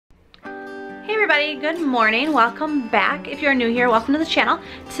everybody, good morning. Welcome back. If you're new here, welcome to the channel.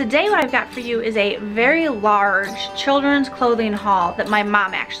 Today what I've got for you is a very large children's clothing haul that my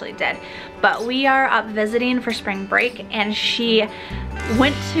mom actually did. But we are up visiting for spring break and she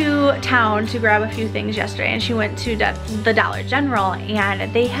went to town to grab a few things yesterday, and she went to the Dollar General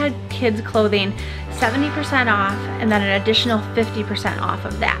and they had kids clothing 70% off and then an additional 50% off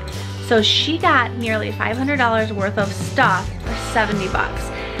of that. So she got nearly $500 worth of stuff for 70 bucks.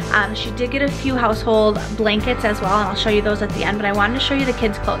 She did get a few household blankets as well, and I'll show you those at the end, but I wanted to show you the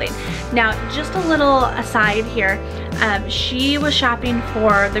kids' clothing. Now, just a little aside here, she was shopping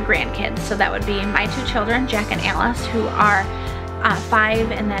for the grandkids, so that would be my two children, Jack and Alice, who are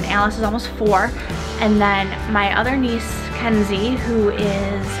 5, and then Alice is almost 4, and then my other niece, Kenzie, who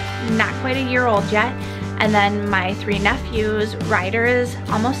is not quite a year old yet, and then my 3 nephews. Ryder is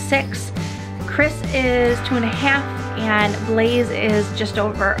almost 6, Chris is 2.5, and Blaze is just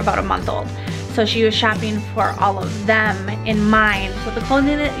over about a month old. So she was shopping for all of them in mind. So the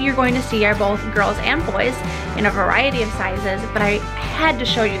clothing that you're going to see are both girls and boys in a variety of sizes, but I had to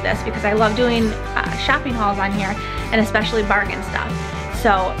show you this because I love doing shopping hauls on here, and especially bargain stuff.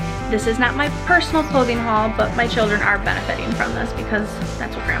 So this is not my personal clothing haul, but my children are benefiting from this because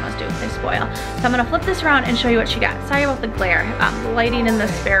that's what grandmas do, they spoil. So I'm gonna flip this around and show you what she got. Sorry about the glare. The lighting in the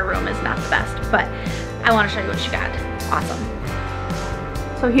spare room is not the best, but I wanna show you what she got. Awesome.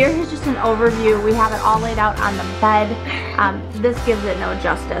 So here's just an overview. We have it all laid out on the bed. This gives it no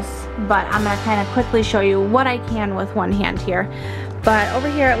justice, but I'm gonna kind of quickly show you what I can with one hand here. But over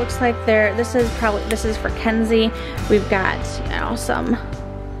here it looks like this is for Kenzie. We've got, you know, some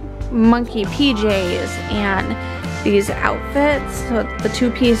monkey PJs and these outfits. So the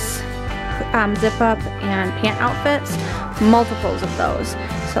 2-piece zip up and pant outfits, multiples of those.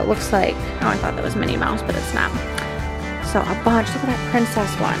 So it looks like, oh, I thought that was Minnie Mouse, but it's not. So a bunch. Look at that princess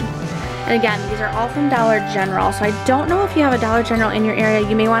one. And again, these are all from Dollar General. So I don't know if you have a Dollar General in your area.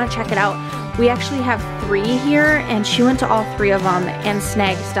 You may want to check it out. We actually have 3 here, and she went to all 3 of them and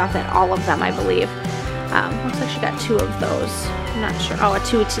snagged stuff at all of them, I believe. Looks like she got 2 of those. I'm not sure. Oh, a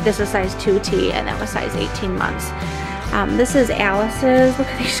 2T. This is size 2T, and that was size 18 months. This is Alice's. Look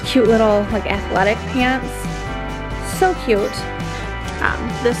at these cute little like athletic pants. So cute.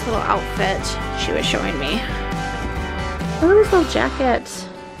 This little outfit she was showing me. Look at this little jacket,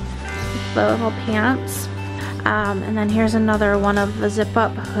 the little pants. And then here's another one of the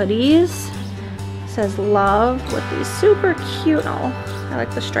zip-up hoodies. It says love with these super cute, oh, I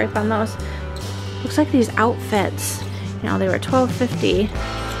like the stripe on those. Looks like these outfits, you know, they were $12.50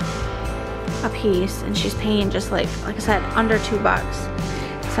 a piece, and she's paying just like I said, under $2.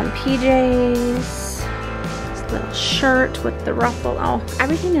 Some PJs, this little shirt with the ruffle. Oh,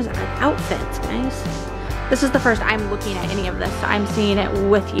 everything is like outfits, guys. This is the first I'm looking at any of this, so I'm seeing it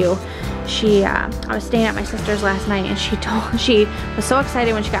with you. I was staying at my sister's last night, and she was so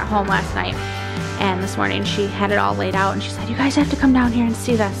excited when she got home last night. And this morning she had it all laid out, and she said, "You guys have to come down here and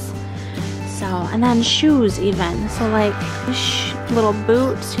see this." So, and then shoes even. So like little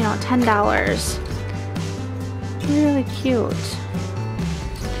boots, you know, $10. Really cute.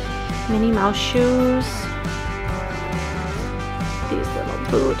 Minnie Mouse shoes. These little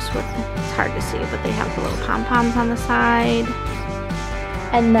boots with, it's hard to see, but they have the little pom-poms on the side.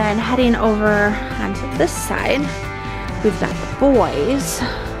 And then heading over onto this side, we've got the boys.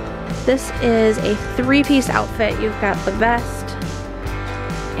 This is a 3-piece outfit. You've got the vest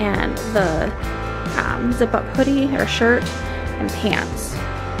and the zip-up hoodie or shirt and pants.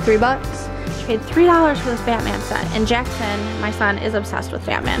 $3. She paid $3 for this Batman set. And Jackson, my son, is obsessed with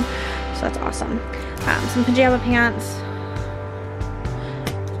Batman, so that's awesome. Some pajama pants.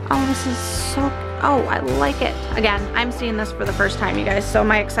 Oh, this is so, oh, I like it. Again, I'm seeing this for the first time, you guys, so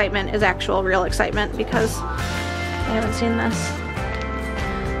my excitement is actual real excitement because I haven't seen this.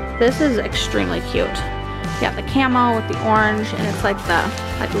 This is extremely cute. You got the camo with the orange, and it's like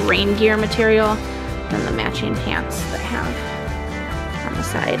the rain gear material, and the matching pants that have on the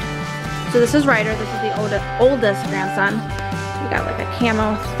side. So this is Ryder. This is the oldest grandson. We got like a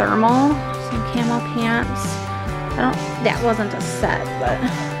camo thermal, some camo pants. That wasn't a set, but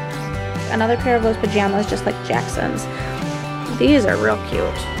another pair of those pajamas just like Jackson's. These are real cute.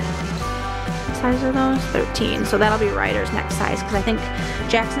 What size are those? 13. So that'll be Ryder's next size, because I think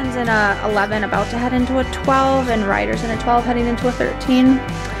Jackson's in a 11 about to head into a 12, and Ryder's in a 12 heading into a 13.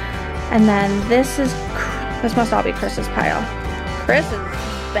 And then this must all be Chris's pile. Chris is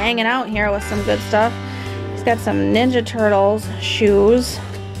banging out here with some good stuff. He's got some Ninja Turtles shoes.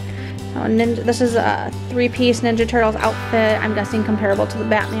 This is a 3-piece Ninja Turtles outfit. I'm guessing comparable to the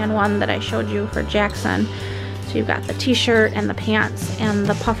Batman one that I showed you for Jackson. So you've got the t-shirt and the pants and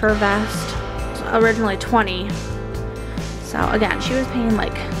the puffer vest. originally 20. So again, she was paying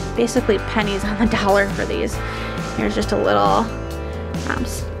like basically pennies on the dollar for these. Here's just a little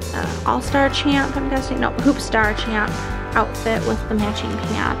All-Star Champ, I'm guessing, no, Hoop Star Champ outfit with the matching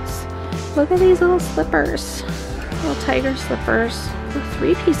pants. Look at these little slippers, little tiger slippers. A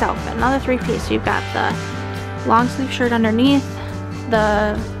three-piece outfit, another three-piece. So you've got the long sleeve shirt underneath,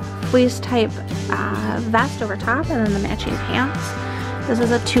 the fleece type vest over top, and then the matching pants. This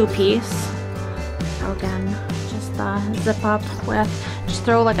is a two-piece. So again, just the zip up with, just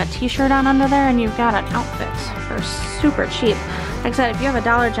throw like a t-shirt on under there and you've got an outfit for super cheap. Like I said, if you have a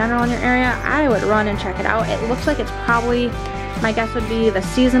Dollar General in your area, I would run and check it out. It looks like it's probably, my guess would be the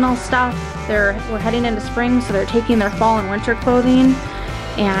seasonal stuff. We're heading into spring, so they're taking their fall and winter clothing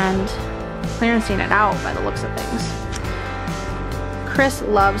and clearancing it out by the looks of things. Chris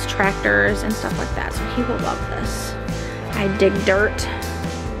loves tractors and stuff like that, so he will love this. I dig dirt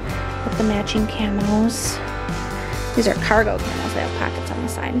with the matching camos. These are cargo camos, they have pockets on the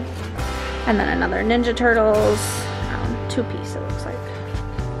side. And then another Ninja Turtles, two-piece it looks like.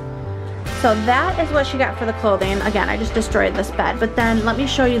 So that is what she got for the clothing. Again, I just destroyed this bed, but then let me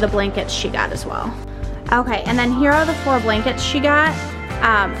show you the blankets she got as well. Okay, and then here are the 4 blankets she got.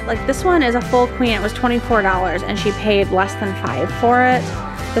 Like this one is a full queen, it was $24 and she paid less than $5 for it.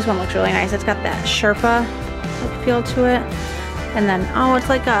 This one looks really nice. It's got that Sherpa feel to it. And then, oh, it's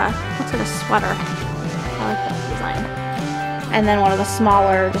like a, looks like a sweater. I like that design. And then one of the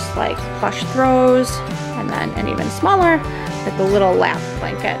smaller, just like plush throws. And then an even smaller, like the little lap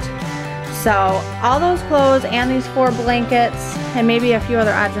blanket. So all those clothes and these 4 blankets and maybe a few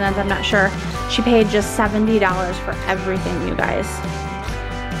other odds and ends, I'm not sure. She paid just $70 for everything, you guys.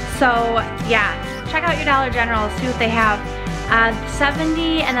 So yeah, check out your Dollar General, see what they have.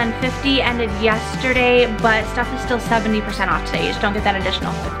 70 and then 50 ended yesterday, but stuff is still 70% off today. You just don't get that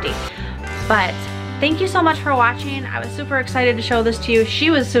additional 50. But thank you so much for watching. I was super excited to show this to you. She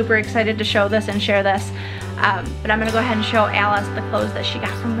was super excited to show this and share this. But I'm gonna go ahead and show Alice the clothes that she got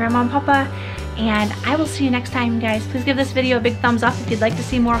from Grandma and Papa. And I will see you next time, guys. Please give this video a big thumbs up if you'd like to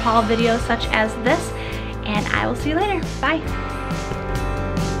see more haul videos such as this. And I will see you later. Bye.